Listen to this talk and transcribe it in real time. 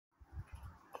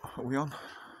Are we on?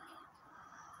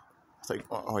 I think,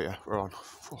 oh yeah, we're on.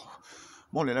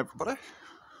 Morning everybody.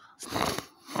 It's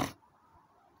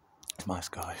my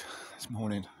sky this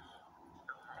morning.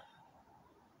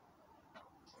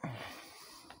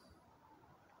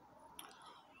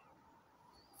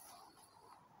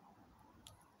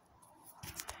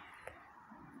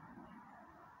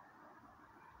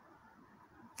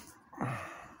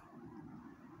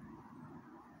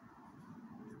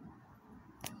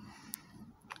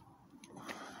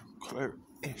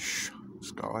 Clear-ish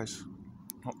skies.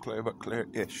 Not clear, but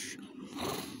clear-ish.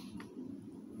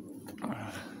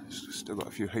 Still got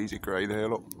a few hazy grey there,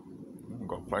 look. I've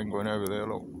got a plane going over there,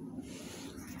 look.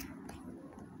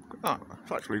 Oh,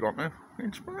 it's actually got me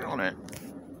spray on it.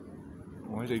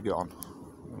 Where's he gone?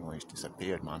 Oh, he's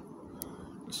disappeared, man.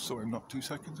 Just saw him not 2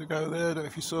 seconds ago there, I don't know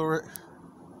if you saw it.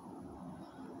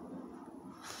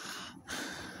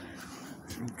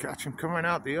 Catch him coming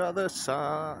out the other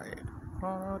side.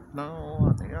 Oh no,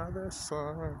 on the other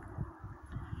side.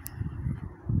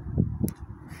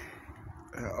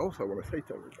 I also want to say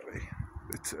to everybody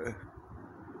that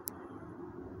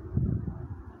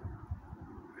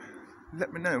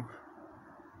let me know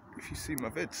if you see my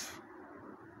vids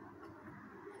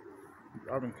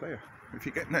loud and clear, if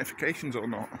you get notifications or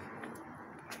not.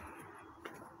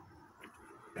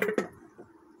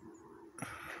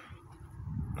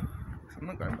 I'm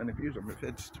not getting many views on my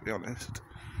vids, to be honest.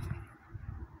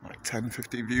 Like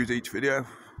 10-15 views each video.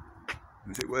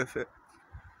 Is it worth it?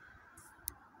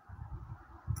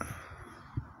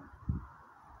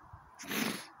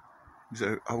 Is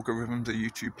there algorithms of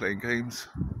YouTube playing games?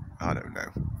 I don't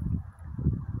know.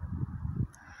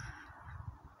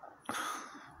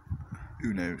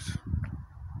 Who knows?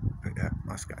 But yeah,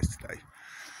 nice guys today.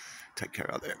 Take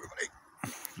care out there, everybody.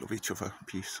 Love each other.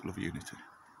 Peace. Love unity.